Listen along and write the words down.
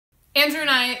Andrew and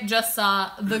I just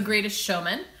saw The Greatest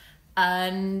Showman,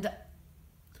 and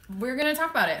we're going to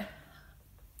talk about it.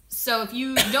 So if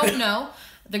you don't know,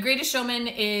 The Greatest Showman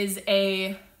is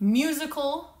a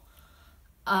musical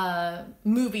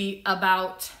movie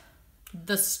about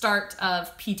the start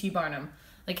of P.T. Barnum,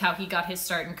 like how he got his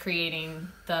start in creating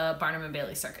the Barnum and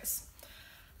Bailey Circus.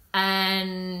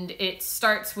 And it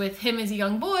starts with him as a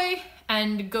young boy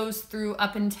and goes through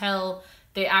up until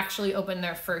they actually open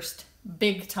their first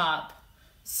big top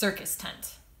circus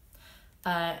tent.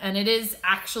 And it is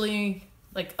actually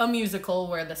like a musical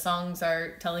where the songs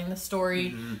are telling the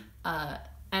story. Mm-hmm.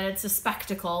 And it's a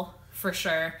spectacle for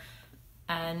sure.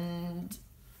 And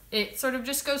it sort of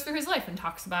just goes through his life and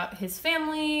talks about his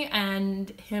family and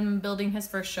him building his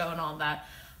first show and all that.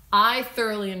 I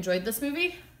thoroughly enjoyed this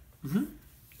movie. Mm-hmm.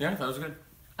 Yeah, I thought it was good.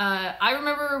 I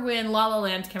remember when La La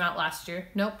Land came out last year.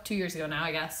 Nope, 2 years ago now,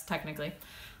 I guess, technically.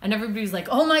 And everybody was like,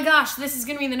 oh my gosh, this is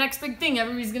going to be the next big thing.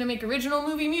 Everybody's going to make original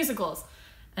movie musicals.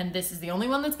 And this is the only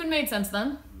one that's been made since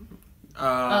then.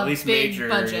 At least big major,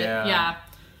 budget, yeah.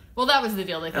 Well, that was the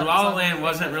deal. They thought and La La Land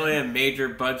wasn't really a major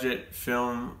budget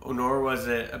film, nor was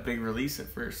it a big release at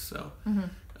first. So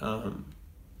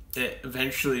it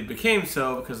eventually became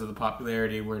so because of the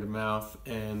popularity, word of mouth,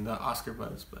 and the Oscar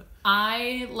buzz. But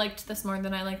I liked this more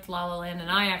than I liked La La Land,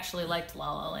 and I actually liked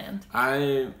La La Land.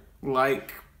 I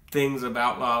like things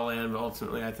about La La Land, but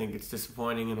ultimately I think it's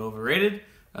disappointing and overrated,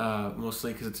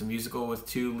 mostly because it's a musical with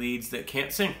two leads that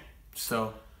can't sing.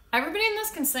 So everybody in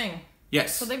this can sing.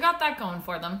 Yes. So they got that going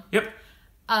for them. Yep.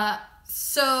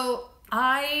 So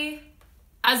I,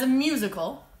 as a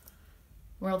musical,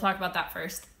 we'll talk about that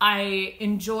first. I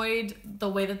enjoyed the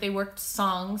way that they worked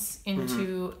songs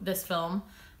into this film.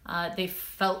 They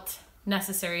felt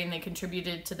necessary and they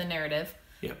contributed to the narrative,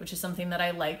 which is something that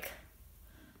I like,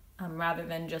 rather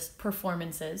than just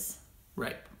performances.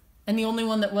 Right. And the only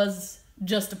one that was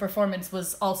just a performance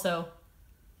was also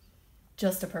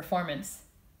just a performance.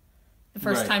 The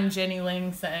first time Jenny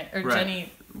Lind sang, or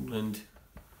Jenny Lind.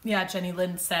 Yeah, Jenny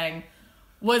Lind sang,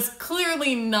 was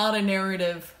clearly not a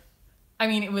narrative. I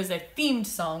mean, it was a themed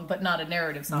song, but not a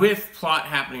narrative song. With plot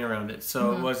happening around it,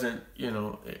 so it wasn't,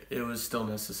 it was still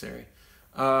necessary.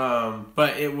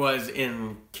 But it was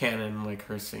in canon, like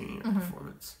her singing a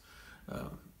performance.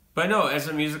 But no, as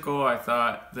a musical, I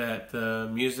thought that the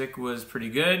music was pretty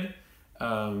good.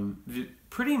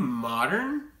 Pretty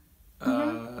modern.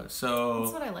 So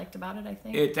that's what I liked about it, I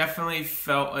think. It definitely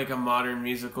felt like a modern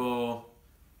musical,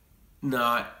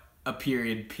 not a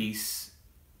period piece.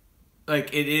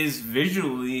 Like, it is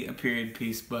visually a period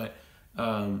piece, but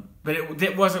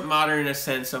it wasn't modern in a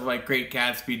sense of like Great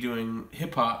Gatsby doing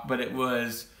hip hop, but it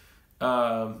was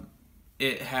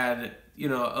it had,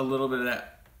 a little bit of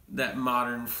that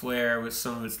modern flair with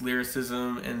some of its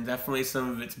lyricism and definitely some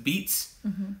of its beats.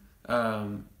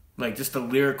 Like, just the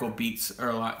lyrical beats are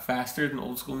a lot faster than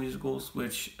old school musicals,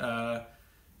 which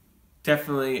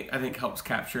definitely, I think, helps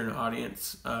capture an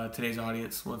audience. Today's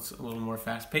audience wants a little more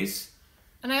fast pace.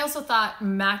 And I also thought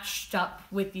matched up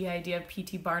with the idea of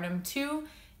P.T. Barnum, too,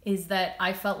 is that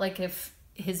I felt like if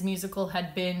his musical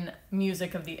had been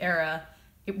music of the era,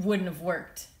 it wouldn't have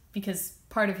worked. Because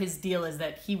part of his deal is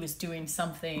that he was doing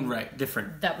something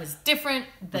different. That was different,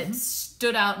 that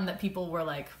stood out, and that people were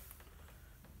like,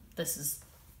 this is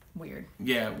weird.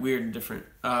 Yeah, weird and different.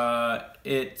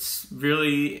 It's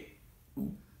really,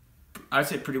 I'd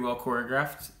say, pretty well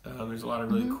choreographed. There's a lot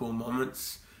of really cool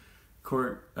moments,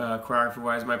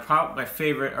 choreography-wise. My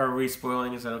favorite, are we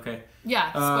spoiling? Is that okay?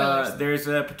 Yeah, spoilers. There's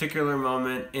a particular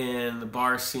moment in the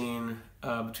bar scene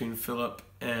between Philip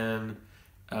and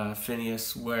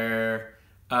Phineas where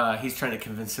he's trying to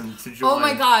convince him to join. Oh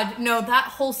my god, no, that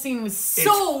whole scene was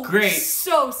so great,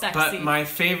 so sexy. But my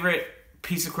favorite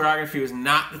piece of choreography was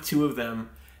not the two of them.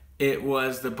 It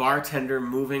was the bartender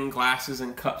moving glasses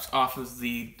and cups off of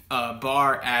the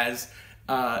bar as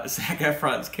Zac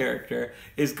Efron's character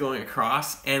is going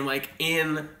across, and like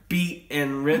in beat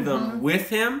and rhythm with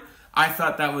him. I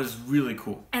thought that was really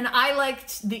cool. And I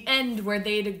liked the end where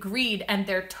they'd agreed and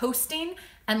they're toasting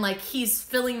and like he's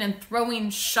filling and throwing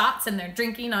shots and they're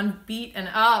drinking on beat, and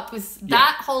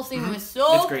that whole scene was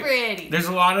so pretty. There's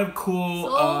a lot of cool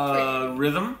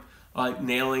rhythm, like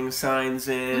nailing signs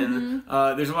in.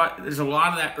 There's a lot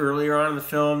of that earlier on in the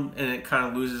film, and it kind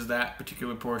of loses that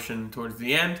particular portion towards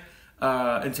the end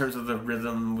in terms of the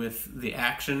rhythm with the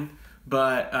action.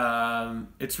 But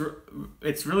it's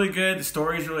really good. The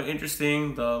story is really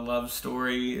interesting. The love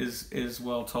story is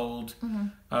well told.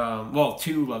 Well,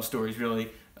 two love stories really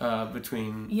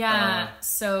between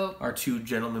so our two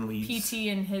gentlemen leads. PT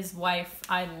and his wife.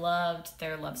 I loved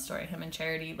their love story. Him and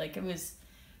Charity. Like, it was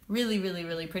Really, really,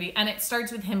 really pretty. And it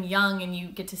starts with him young, and you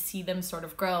get to see them sort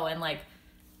of grow, and like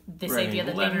this Writing idea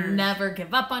that letters. they never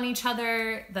give up on each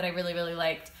other, that I really, really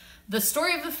liked. The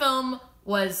story of the film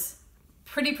was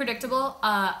pretty predictable.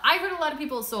 I heard a lot of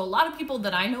people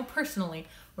that I know personally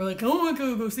were like, oh, I'm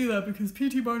gonna go see that because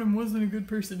P.T. Barnum wasn't a good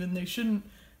person and they shouldn't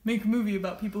make a movie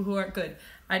about people who aren't good.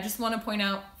 I just want to point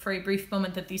out for a brief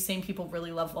moment that these same people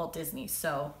really love Walt Disney,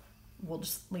 so we'll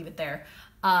just leave it there.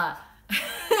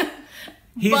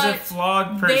 He's a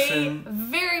flawed person. They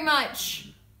very much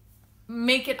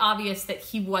make it obvious that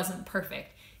he wasn't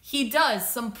perfect. He does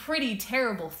some pretty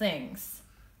terrible things.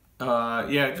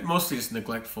 Yeah, mostly just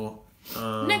neglectful.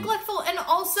 Neglectful and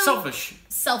also...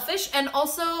 Selfish, and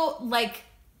also, like,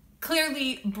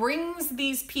 clearly brings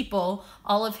these people,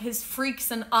 all of his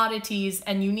freaks and oddities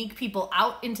and unique people,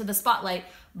 out into the spotlight,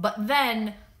 but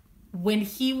then, when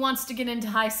he wants to get into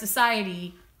high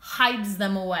society, hides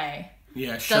them away.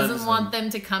 Yeah, doesn't want them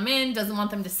to come in, doesn't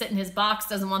want them to sit in his box,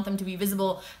 doesn't want them to be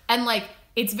visible. And, like,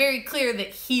 it's very clear that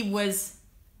he was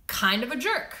kind of a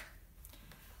jerk.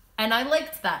 And I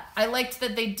liked that. I liked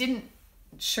that they didn't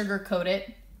sugarcoat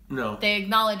it. No. They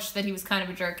acknowledged that he was kind of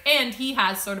a jerk. And he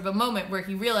has sort of a moment where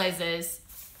he realizes,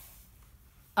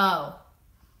 oh,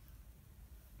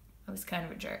 I was kind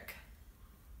of a jerk.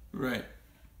 Right.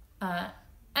 And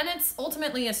it's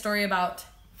ultimately a story about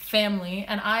family.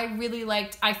 And I really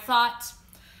liked, I thought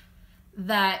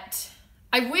that,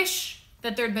 I wish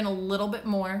that there'd been a little bit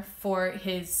more for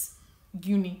his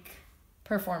unique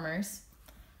performers.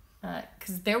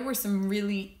 Because there were some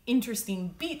really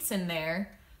interesting beats in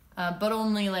there, but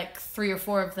only like 3 or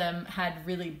 4 of them had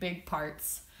really big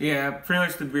parts. Yeah, pretty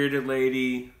much the bearded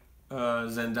lady,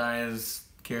 Zendaya's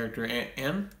character,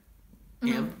 Anne?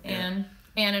 Anne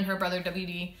and her brother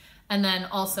W.D. And then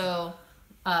also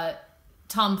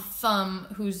Tom Thumb,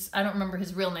 who's, I don't remember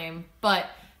his real name, but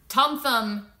Tom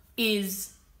Thumb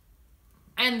is,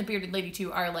 and the bearded lady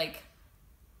too, are like,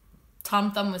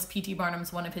 Tom Thumb was P.T.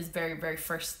 Barnum's, one of his very, very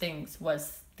first things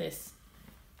was this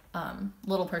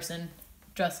little person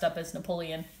dressed up as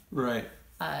Napoleon. Right.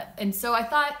 And so I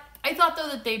thought though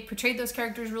that they portrayed those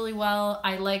characters really well.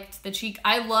 I liked the cheek.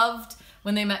 I loved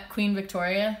when they met Queen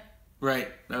Victoria. Right.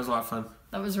 That was a lot of fun.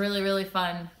 That was really, really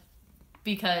fun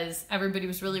because everybody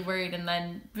was really worried. And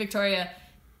then Victoria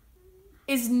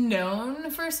is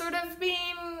known for sort of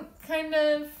being kind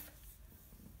of...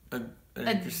 An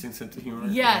interesting sense of humor.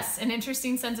 Yes, an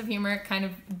interesting sense of humor, kind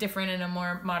of different in a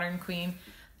more modern queen.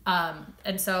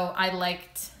 And so I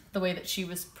liked the way that she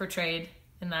was portrayed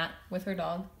in that with her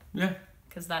dog. Yeah.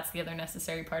 Because that's the other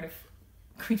necessary part of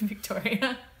Queen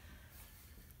Victoria.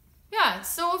 Yeah,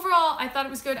 so overall, I thought it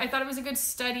was good. I thought it was a good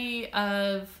study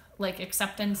of, like,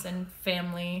 acceptance and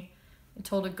family. It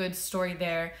told a good story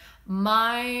there.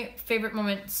 My favorite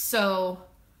moment, so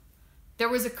there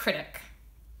was a critic.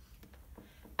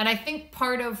 And I think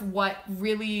part of what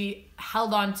really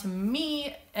held on to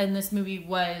me in this movie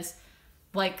was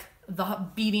like the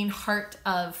beating heart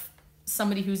of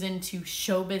somebody who's into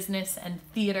show business and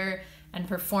theater and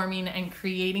performing and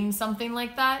creating something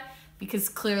like that, because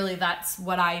clearly that's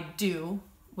what I do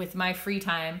with my free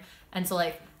time. And so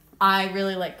like I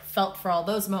really like felt for all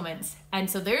those moments. And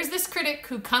so there's this critic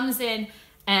who comes in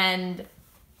and,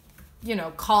 you know,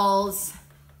 calls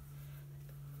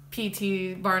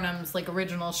P.T. Barnum's like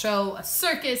original show a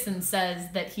circus and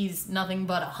says that he's nothing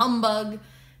but a humbug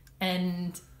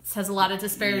and says a lot of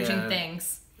disparaging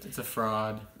things. It's a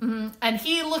fraud. Mm-hmm. And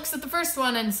he looks at the first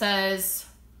one and says,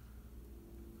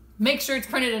 make sure it's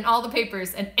printed in all the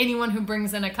papers and anyone who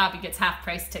brings in a copy gets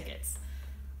half-price tickets.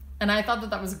 And I thought that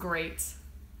that was great.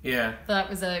 Yeah. That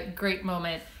was a great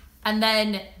moment. And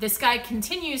then this guy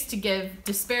continues to give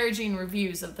disparaging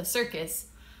reviews of the circus.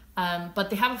 But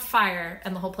they have a fire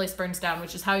and the whole place burns down,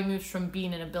 which is how he moves from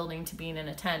being in a building to being in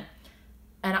a tent.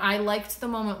 And I liked the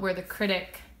moment where the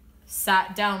critic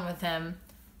sat down with him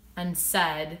and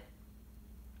said,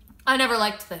 I never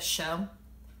liked this show,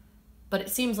 but it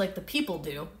seems like the people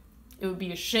do. It would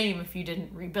be a shame if you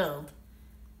didn't rebuild.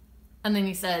 And then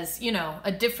he says, you know,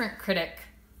 a different critic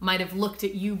might have looked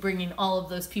at you bringing all of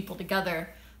those people together,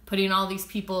 putting all these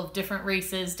people of different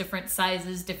races, different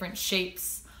sizes, different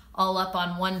shapes, all up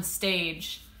on one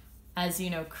stage as, you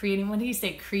know, creating, what did he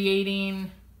say? Creating...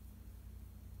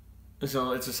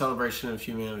 So it's a celebration of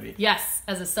humanity. Yes,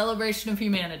 as a celebration of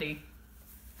humanity.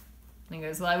 And he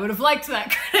goes, well, I would have liked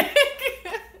that critic.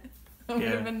 It would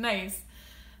have been nice.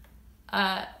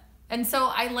 And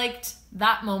so I liked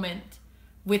that moment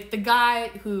with the guy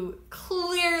who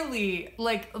clearly,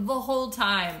 like, the whole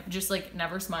time, just, like,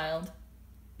 never smiled.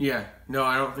 Yeah. No,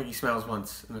 I don't think he smiles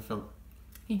once in the film.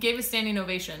 He gave a standing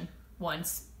ovation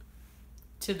once.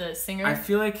 to the singer. I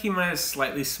feel like he might have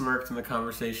slightly smirked in the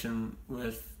conversation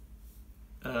with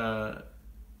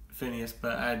Phineas,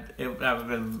 but that would have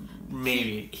been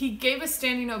maybe. He gave a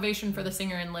standing ovation for the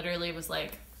singer and literally was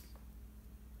like,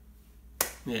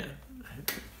 yeah.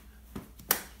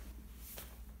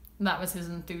 That was his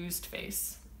enthused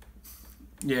face.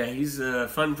 Yeah, he's a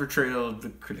fun portrayal of the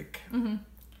critic. Mm-hmm.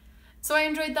 So I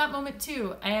enjoyed that moment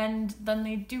too, and then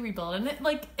they do rebuild, and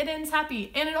it ends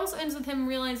happy, and it also ends with him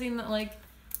realizing that like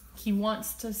he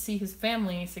wants to see his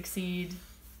family succeed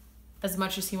as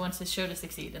much as he wants his show to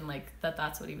succeed, and like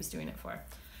that's what he was doing it for.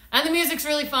 And the music's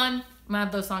really fun. I'm gonna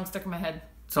have those songs stuck in my head.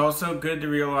 It's also good to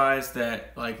realize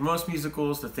that like most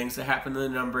musicals, the things that happen in the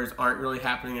numbers aren't really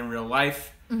happening in real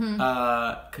life.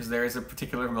 Because there is a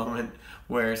particular moment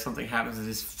where something happens that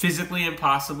is physically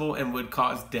impossible and would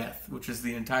cause death, which is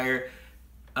the entire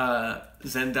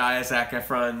Zendaya Zac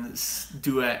Efron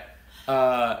duet.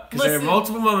 Because there are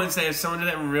multiple moments that if someone did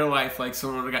that in real life, like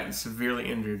someone would have gotten severely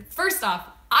injured. First off,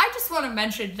 I just want to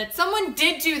mention that someone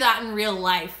did do that in real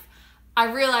life.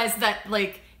 I realized that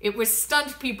like it was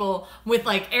stunt people with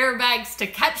like airbags to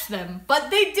catch them, but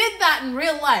they did that in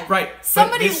real life. Right.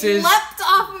 Somebody leapt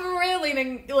off of a railing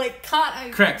and like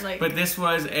caught. Correct. Like, but this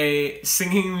was a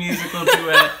singing musical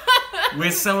duet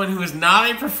with someone who is not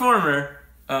a performer,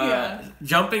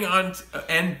 jumping on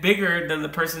and bigger than the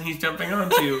person he's jumping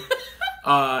onto.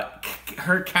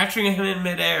 Her catching him in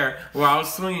midair while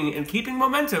swinging and keeping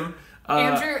momentum.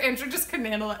 Andrew just couldn't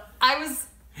handle it.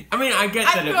 I get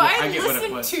that. I get what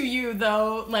it was. I listened to you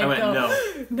though. Like, I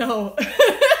went, no.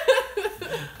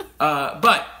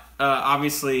 But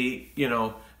obviously,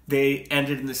 they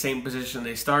ended in the same position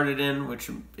they started in, which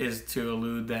is to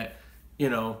allude that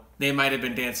they might have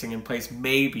been dancing in place,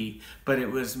 maybe, but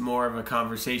it was more of a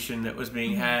conversation that was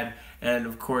being had. And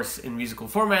of course, in musical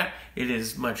format, it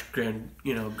is much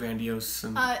grandiose.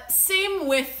 And same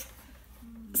with.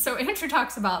 So Andrew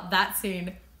talks about that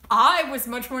scene. I was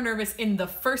much more nervous in the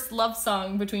first love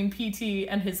song between PT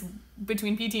and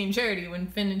Charity, when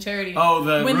Finn and Charity. Oh,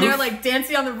 when roof? They're like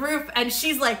dancing on the roof, and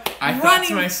she's like I running thought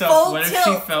to myself, full what if tilt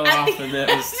she fell at off the and that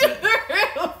was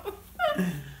roof.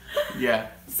 Yeah.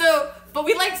 So, but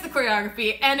we liked the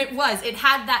choreography, and it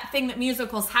had that thing that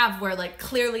musicals have, where like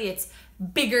clearly it's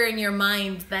bigger in your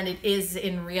mind than it is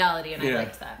in reality, and I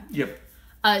liked that. Yep.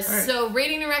 So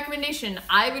rating and recommendation,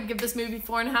 I would give this movie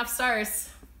 4.5 stars.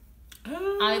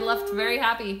 I left very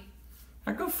happy.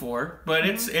 I'd go 4, but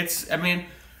it's. I mean,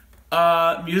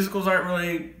 musicals aren't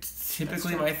really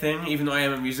typically my thing, even though I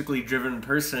am a musically driven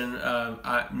person.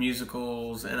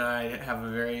 Musicals and I have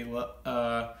a very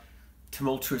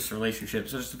tumultuous relationship,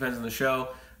 so it just depends on the show.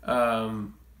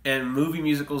 And movie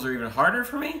musicals are even harder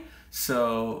for me,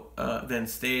 than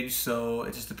stage. So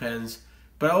it just depends.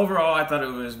 But overall, I thought it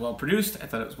was well produced. I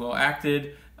thought it was well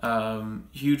acted.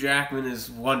 Hugh Jackman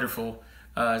is wonderful.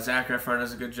 Zac Efron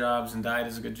does a good job. Zendaya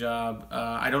does a good job.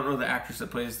 I don't know the actress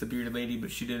that plays the bearded lady, but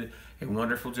she did a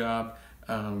wonderful job.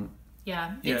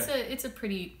 It's a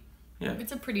pretty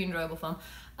enjoyable film.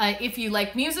 If you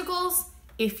like musicals,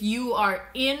 if you are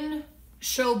in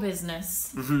show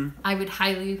business, I would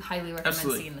highly recommend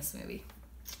seeing this movie.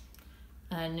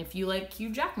 And if you like Hugh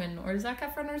Jackman or Zac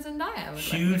Efron or Zendaya, I would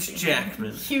Huge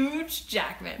Jackman. Huge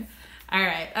Jackman. All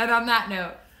right, and on that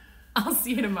note, I'll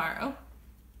see you tomorrow.